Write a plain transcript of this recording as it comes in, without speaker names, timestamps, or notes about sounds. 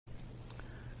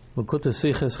Likkutei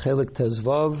Sichos Chelik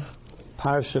Tezvav,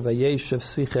 Parsha Vayeshev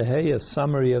Sicha Hey, a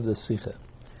summary of the Sicha.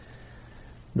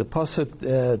 The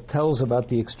pasuk tells about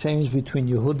the exchange between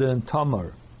Yehuda and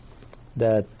Tamar,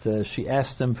 that she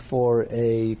asked him for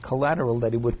a collateral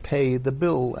that he would pay the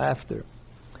bill after.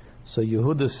 So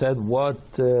Yehuda said, what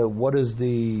is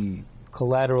the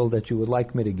collateral that you would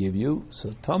like me to give you?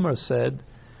 So Tamar said,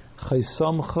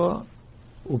 Chaisamcha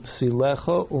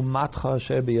upsilecha umatcha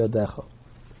asher biyadecha.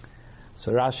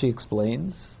 So Rashi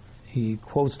explains, he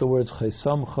quotes the words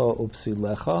Chaisamcha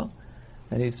upsilecha,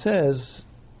 and he says,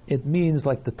 it means,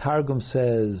 like the Targum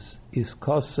says,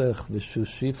 Iskosech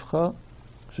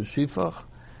v'shushifach,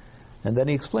 and then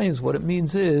he explains what it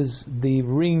means is the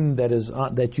ring that is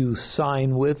that you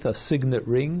sign with, a signet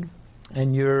ring,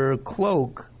 and your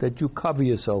cloak that you cover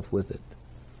yourself with it.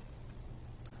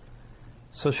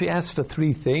 So she asked for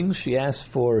three things. She asked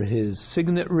for his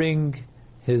signet ring,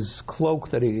 his cloak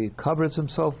that he covers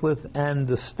himself with, and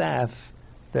the staff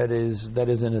that is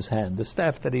in his hand, the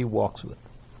staff that he walks with.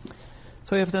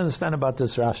 So you have to understand about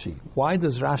this Rashi. Why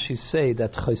does Rashi say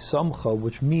that Chaisamcha,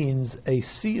 which means a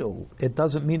seal, it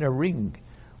doesn't mean a ring?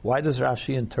 Why does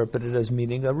Rashi interpret it as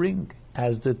meaning a ring,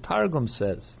 as the Targum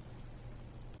says?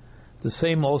 The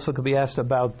same also could be asked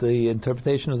about the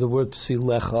interpretation of the word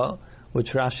psilecha,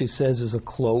 which Rashi says is a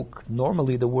cloak.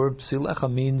 Normally the word psilecha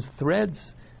means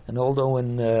threads, and although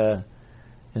in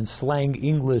slang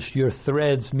English your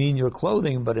threads mean your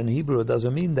clothing, but in Hebrew it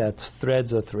doesn't mean that.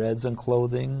 Threads are threads and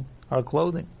clothing are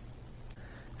clothing.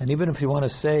 And even if you want to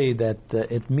say that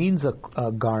it means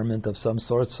a garment of some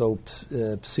sort, so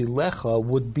psilecha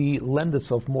would lend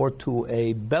itself more to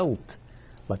a belt,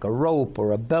 like a rope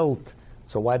or a belt.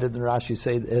 So why didn't Rashi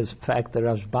say, as fact that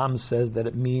Rashbam says that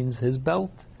it means his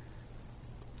belt?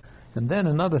 And then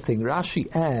another thing, Rashi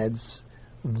adds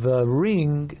the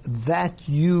ring that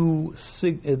you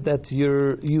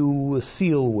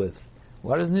seal with.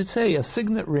 Why doesn't it say a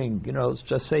signet ring?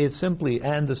 Just say it simply.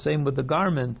 And the same with the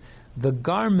garment,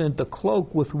 the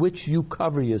cloak with which you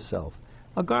cover yourself.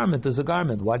 A garment is a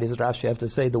garment. Why does Rashi have to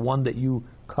say the one that you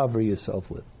cover yourself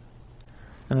with?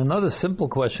 And another simple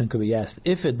question could be asked: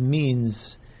 if it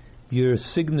means your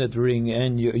signet ring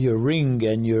and your ring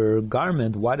and your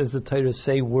garment, why does the Torah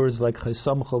say words like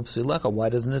Chaisamcha v'silecha? Why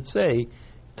doesn't it say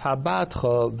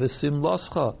Tabatcha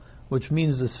v'simloscha, which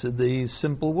means the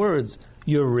simple words,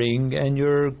 your ring and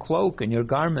your cloak and your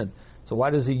garment? So why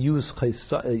does he use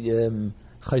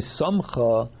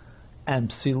Chaisamcha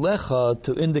and psilecha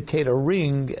to indicate a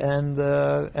ring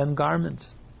and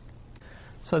garments?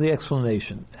 So the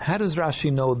explanation: how does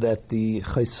Rashi know that the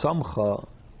Chaisamcha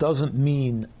doesn't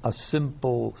mean a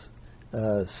simple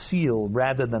seal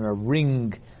rather than a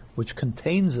ring which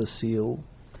contains a seal?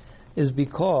 Is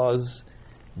because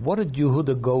what did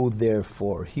Yehuda go there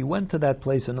for? He went to that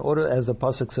place in order, as the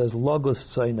pasuk says, logos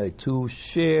tzaynai, to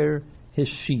share his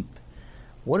sheep.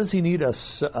 What does he need a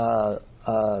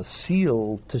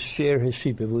seal to share his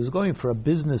sheep? If he was going for a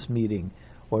business meeting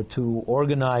or to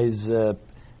organize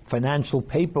financial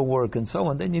paperwork and so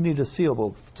on, then you need a seal.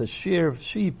 But to share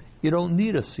sheep, you don't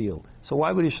need a seal. So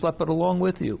why would you schlep it along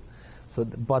with you?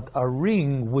 But a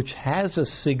ring which has a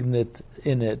signet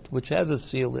in it, which has a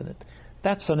seal in it,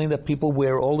 that's something that people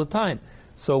wear all the time.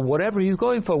 So whatever he's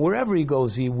going for, wherever he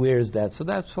goes, he wears that. So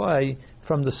that's why,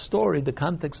 from the story, the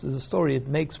context of the story, it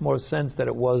makes more sense that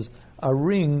it was a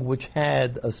ring which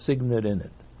had a signet in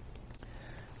it.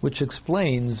 Which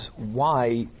explains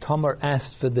why Tamar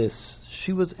asked for this.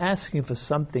 She was asking for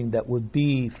something that would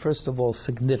be, first of all,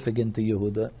 significant to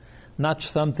Yehuda, not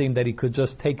something that he could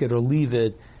just take it or leave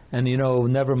it, and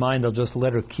never mind, I'll just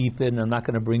let her keep it, and I'm not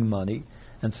going to bring money.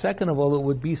 And second of all, it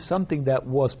would be something that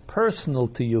was personal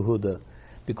to Yehuda,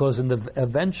 because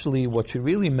eventually what she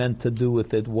really meant to do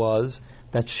with it was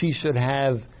that she should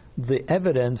have the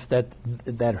evidence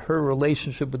that her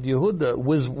relationship with Yehuda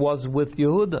was with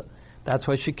Yehuda. That's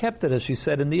why she kept it, as she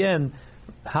said in the end.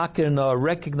 How can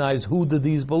recognize who do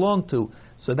these belong to?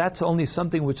 So that's only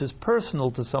something which is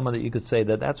personal to someone that you could say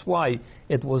that. That's why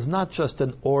it was not just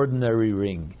an ordinary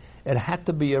ring. It had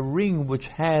to be a ring which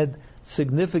had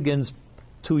significance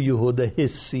to Yehuda,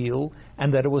 his seal,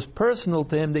 and that it was personal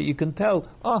to him, that you can tell,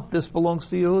 this belongs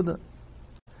to Yehuda.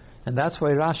 And that's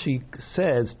why Rashi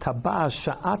says, Tabah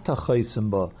sha'ata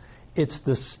chaisimba. It's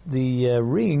the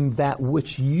ring that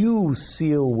which you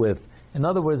seal with. In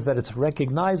other words, that it's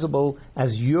recognizable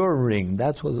as your ring.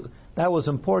 That was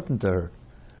important to her.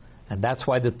 And that's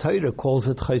why the Torah calls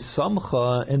it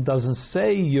Chaisamcha and doesn't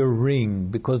say your ring,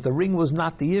 because the ring was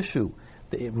not the issue.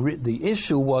 The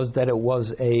issue was that it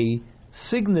was a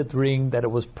signet ring, that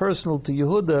it was personal to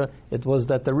Yehuda. It was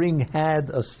that the ring had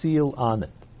a seal on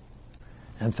it.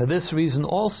 And for this reason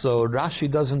also, Rashi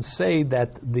doesn't say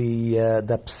that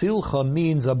that psilcha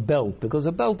means a belt, because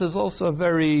a belt is also a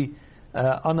very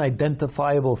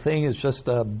unidentifiable thing. It's just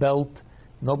a belt.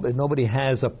 Nobody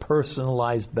has a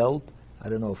personalized belt. I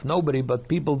don't know if nobody, but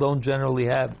people don't generally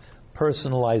have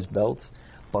personalized belts.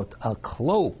 But a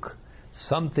cloak,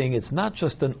 something, it's not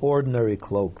just an ordinary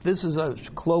cloak. This is a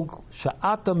cloak,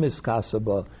 sha'ata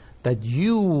miskasaba, that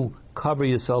you cover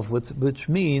yourself with, which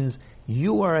means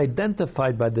you are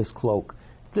identified by this cloak.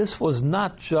 This was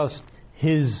not just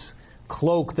his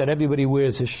cloak that everybody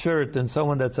wears, his shirt, and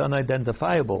someone that's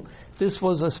unidentifiable. This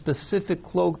was a specific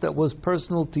cloak that was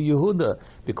personal to Yehuda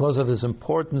because of his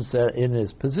importance in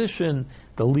his position,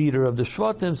 the leader of the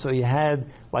Shvatim. So he had,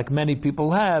 like many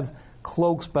people have,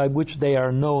 cloaks by which they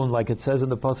are known, like it says in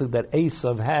the pasuk that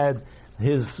Esav had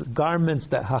his garments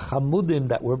that hachamudim,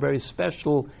 that were very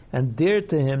special and dear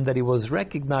to him, that he was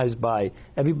recognized by.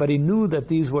 Everybody knew that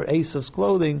these were Esav's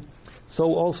clothing. So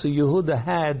also Yehuda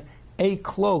had a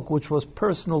cloak which was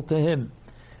personal to him,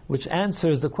 which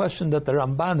answers the question that the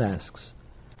Ramban asks.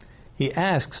 He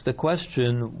asks the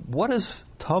question, what is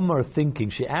Tamar thinking?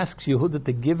 She asks Yehuda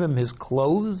to give him his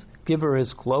clothes, give her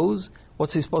his clothes. How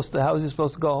is he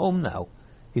supposed to go home now?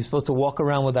 He's supposed to walk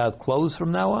around without clothes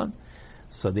from now on?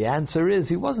 So the answer is,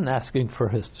 she wasn't asking for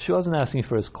his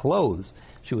clothes.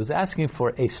 She was asking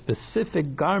for a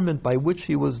specific garment by which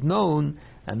he was known,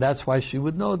 and that's why she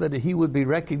would know that he would be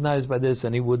recognized by this,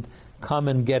 and he would come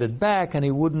and get it back, and he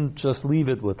wouldn't just leave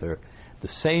it with her. The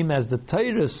same as the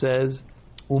Torah says,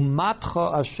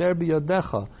 Umatcha asher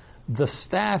biyadecha, the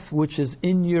staff which is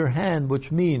in your hand,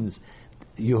 which means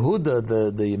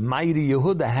Yehuda, the mighty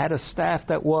Yehuda, had a staff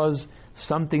that was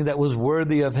something that was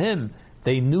worthy of him.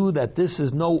 They knew that this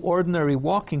is no ordinary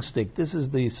walking stick. This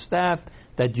is the staff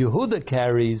that Yehuda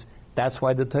carries. That's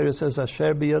why the Torah says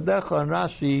asher biyadecha, and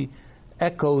Rashi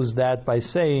echoes that by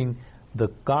saying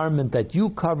the garment that you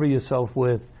cover yourself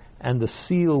with and the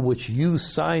seal which you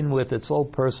sign with, it's all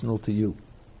personal to you.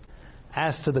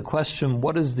 As to the question,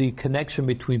 what is the connection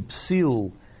between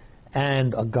psil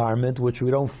and a garment, which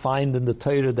we don't find in the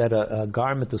Torah that a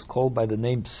garment is called by the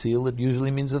name psil, it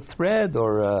usually means a thread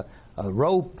or a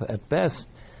rope at best,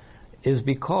 is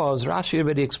because Rashi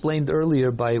already explained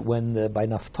earlier by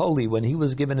Naphtali, when he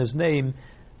was given his name,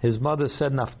 his mother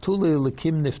said, Naftuli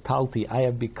likim niftalti, I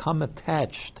have become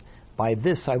attached. By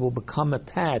this I will become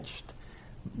attached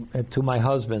to my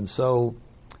husband. So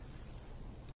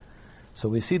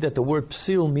we see that the word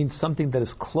psil means something that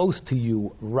is close to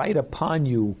you, right upon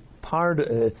you,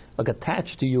 like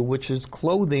attached to you, which is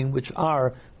clothing, which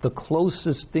are the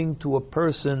closest thing to a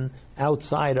person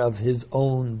outside of his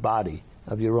own body,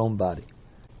 of your own body.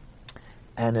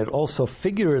 And it also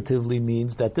figuratively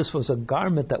means that this was a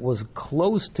garment that was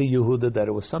close to Yehuda, that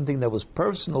it was something that was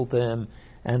personal to him,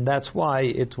 and that's why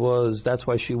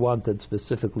she wanted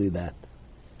specifically that.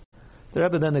 The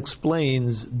Rebbe then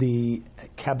explains the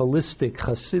Kabbalistic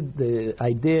the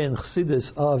idea in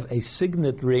Chassidus of a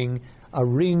signet ring, a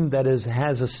ring that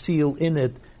has a seal in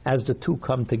it as the two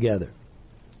come together.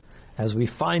 As we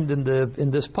find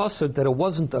in this pasuk that it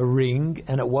wasn't a ring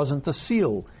and it wasn't a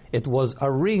seal. It was a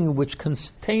ring which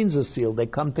contains a seal. They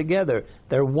come together.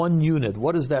 They're one unit.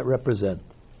 What does that represent?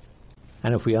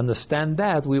 And if we understand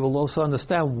that, we will also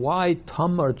understand why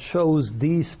Tamar chose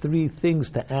these three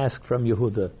things to ask from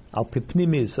Yehuda. Al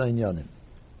pipnimis inyanim.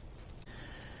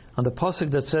 On the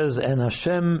pasuk that says, and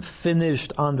Hashem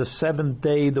finished on the seventh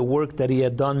day the work that he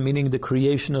had done, meaning the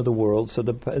creation of the world. So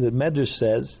the Medrash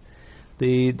says,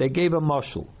 they gave a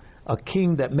mashal, a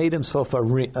king that made himself a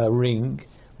ring.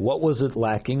 What was it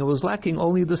lacking? It was lacking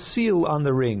only the seal on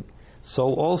the ring.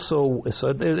 So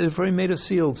if he made a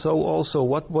seal, so also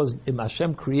what was, if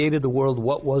Hashem created the world,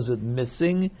 what was it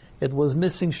missing? It was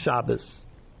missing Shabbos.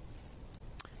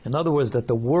 In other words, that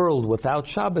the world without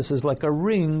Shabbos is like a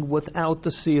ring without the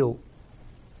seal.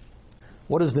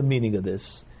 What is the meaning of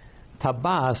this?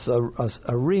 Tabas,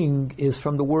 a ring, is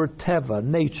from the word teva,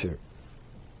 nature.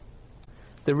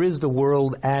 There is the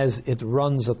world as it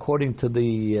runs according to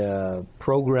the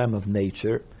program of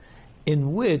nature,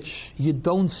 in which you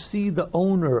don't see the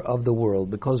owner of the world,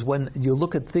 because when you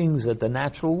look at things at the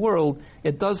natural world,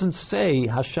 it doesn't say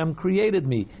Hashem created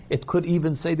me. It could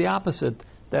even say the opposite,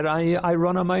 that I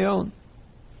run on my own.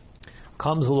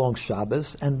 Comes along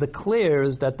Shabbos and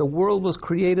declares that the world was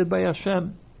created by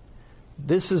Hashem.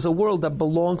 This is a world that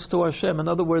belongs to Hashem. In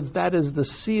other words, that is the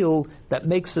seal that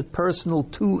makes it personal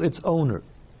to its owner.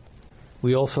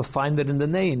 We also find it in the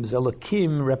names.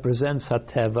 Elokim represents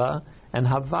Hateva, and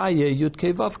Havaya,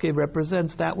 Yud-Kei Vav-Kei,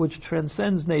 represents that which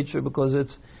transcends nature, because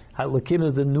Elokim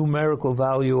is the numerical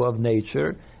value of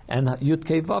nature, And Yud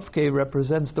Kei Vav Kei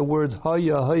represents the words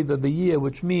Haya, Hoiva, B'yeh,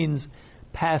 which means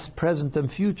past, present,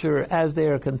 and future as they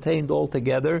are contained all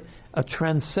together, a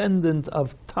transcendent of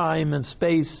time and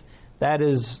space, that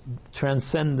is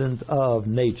transcendent of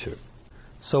nature.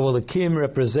 So Elokim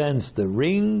represents the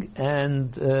ring,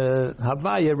 and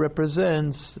Havaya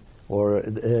represents, or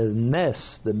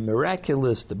Nes, the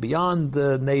miraculous, the beyond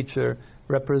the nature,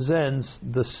 represents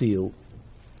the seal.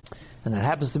 And it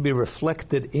happens to be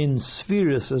reflected in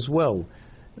spheres as well.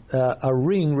 A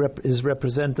ring is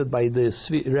represented by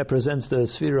represents the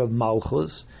sphere of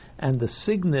Malchus, and the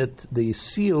signet, the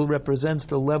seal, represents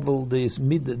the level,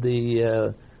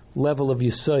 the level of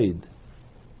Yesod.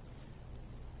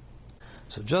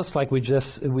 So just like we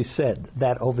said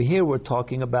that over here we're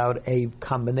talking about a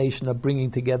combination of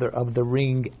bringing together of the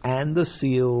ring and the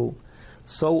seal.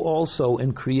 So also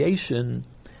in creation,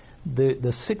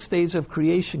 the 6 days of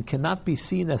creation cannot be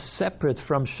seen as separate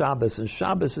from Shabbos, and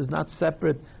Shabbos is not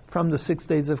separate from the 6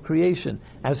 days of creation,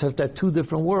 as if they're two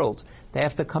different worlds. They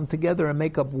have to come together and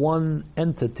make up one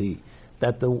entity.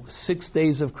 That the 6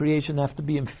 days of creation have to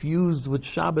be infused with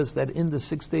Shabbos, that in the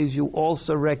 6 days you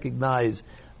also recognize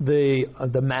the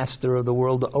master of the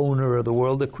world, the owner of the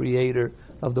world, the creator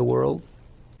of the world.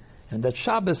 And that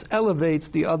Shabbos elevates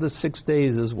the other 6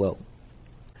 days as well.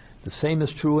 The same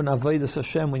is true in Avodas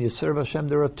Hashem. When you serve Hashem,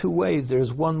 there are two ways.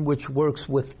 There's one which works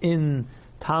within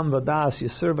Tam Vadas. You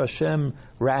serve Hashem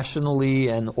rationally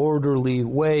and orderly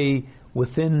way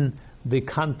within the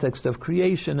context of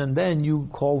creation, and then you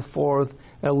call forth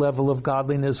a level of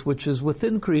godliness which is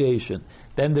within creation.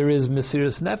 Then there is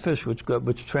Mesiras Nefesh,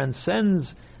 which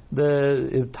transcends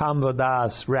the Tam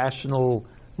Vadas, rational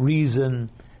reason,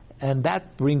 and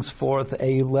that brings forth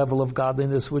a level of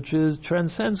godliness which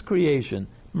transcends creation.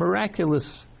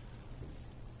 Miraculous.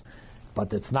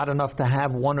 But it's not enough to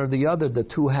have one or the other. The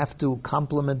two have to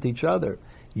complement each other.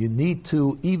 You need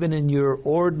to, even in your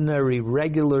ordinary,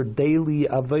 regular, daily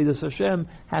Avodas Hashem,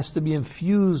 has to be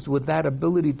infused with that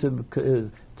ability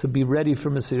to be ready for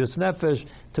Mesiras Nefesh,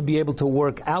 to be able to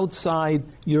work outside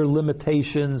your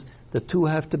limitations. The two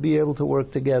have to be able to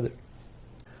work together.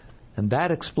 And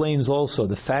that explains also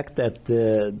the fact that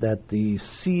the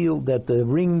seal, that the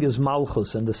ring is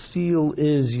Malchus and the seal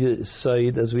is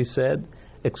Yesod, as we said,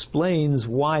 explains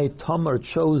why Tamar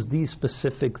chose these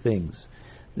specific things.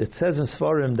 It says in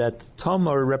Sfarim that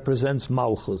Tamar represents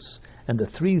Malchus, and the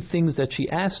three things that she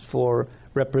asked for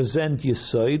represent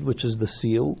Yesod, which is the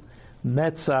seal,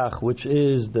 Netzach, which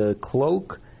is the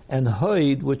cloak, and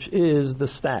Hoid, which is the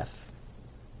staff.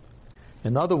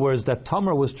 In other words, that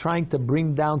Tamar was trying to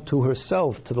bring down to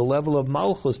herself, to the level of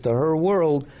Malchus, to her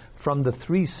world, from the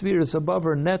three spheres above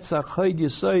her, Netzach, Hoid,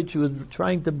 Yesod. She was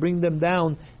trying to bring them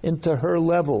down into her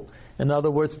level. In other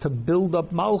words, to build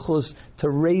up Malchus, to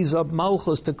raise up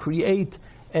Malchus, to create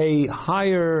a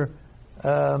higher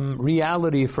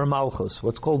reality for Malchus,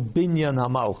 what's called Binyan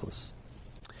HaMalchus.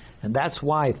 And that's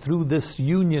why, through this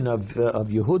union of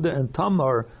Yehuda and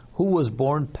Tamar, who was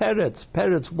born? Peretz.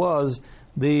 Peretz was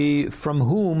from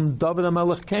whom David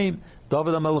HaMelech came.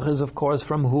 David HaMelech is, of course,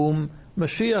 from whom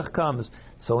Mashiach comes.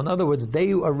 So in other words,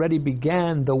 they already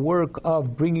began the work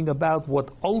of bringing about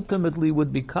what ultimately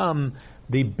would become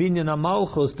the Binyan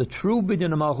HaMalchus, the true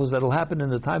Binyan HaMalchus that will happen in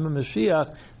the time of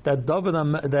Mashiach, that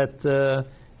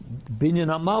Binyan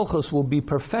HaMalchus will be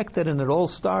perfected, and it all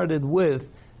started with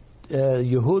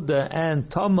Yehuda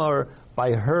and Tamar,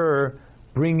 by her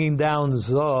bringing down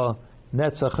Zah,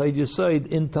 Netzach, Hoid, Yesod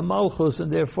into Malchus,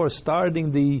 and therefore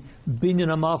starting the Binyan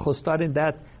HaMalchus, starting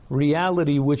that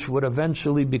reality which would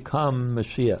eventually become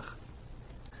Mashiach.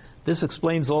 This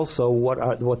explains also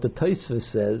what the Tosfos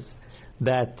says,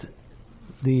 that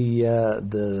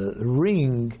the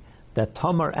ring that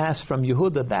Tamar asked from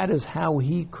Yehuda, that is how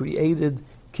he created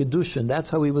Kiddushin. That's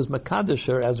how he was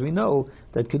Makadesher, as we know,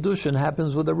 that Kiddushin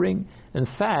happens with a ring. In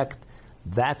fact,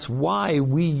 that's why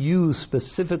we use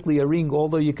specifically a ring,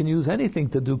 although you can use anything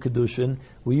to do Kiddushin,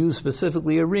 we use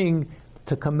specifically a ring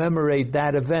to commemorate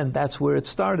that event. That's where it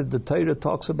started. The Torah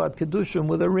talks about Kiddushin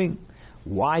with a ring.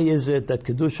 Why is it that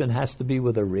Kiddushin has to be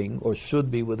with a ring, or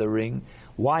should be with a ring?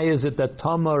 Why is it that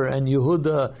Tamar and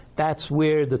Yehuda, that's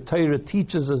where the Torah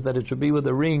teaches us that it should be with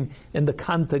a ring in the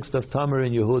context of Tamar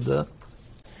and Yehuda?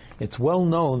 It's well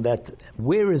known that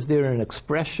where is there an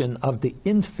expression of the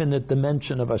infinite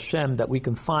dimension of Hashem that we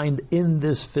can find in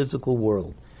this physical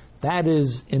world? That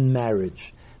is in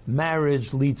marriage.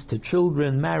 Marriage leads to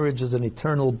children. Marriage is an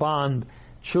eternal bond.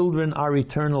 Children are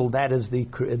eternal.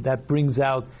 That brings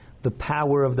out the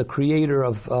power of the Creator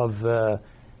of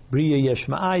Bria Yesh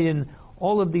Ma'ayin.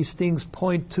 All of these things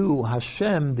point to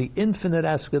Hashem, the infinite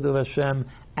aspect of Hashem,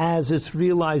 as it's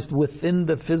realized within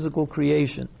the physical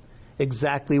creation.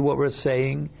 exactly what we're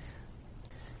saying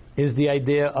is the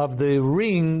idea of the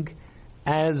ring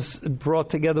as brought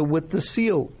together with the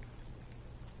seal.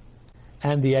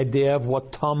 And the idea of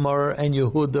what Tamar and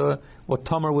Yehuda, what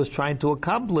Tamar was trying to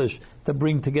accomplish to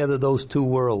bring together those two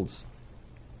worlds.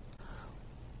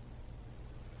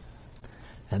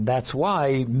 And that's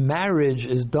why marriage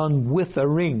is done with a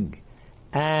ring.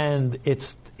 And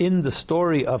it's in the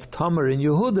story of Tamar and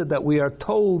Yehuda that we are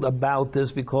told about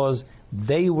this, because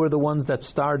they were the ones that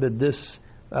started this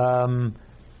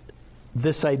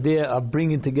this idea of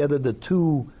bringing together the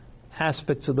two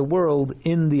aspects of the world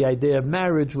in the idea of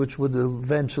marriage, which would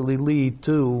eventually lead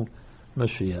to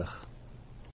Mashiach.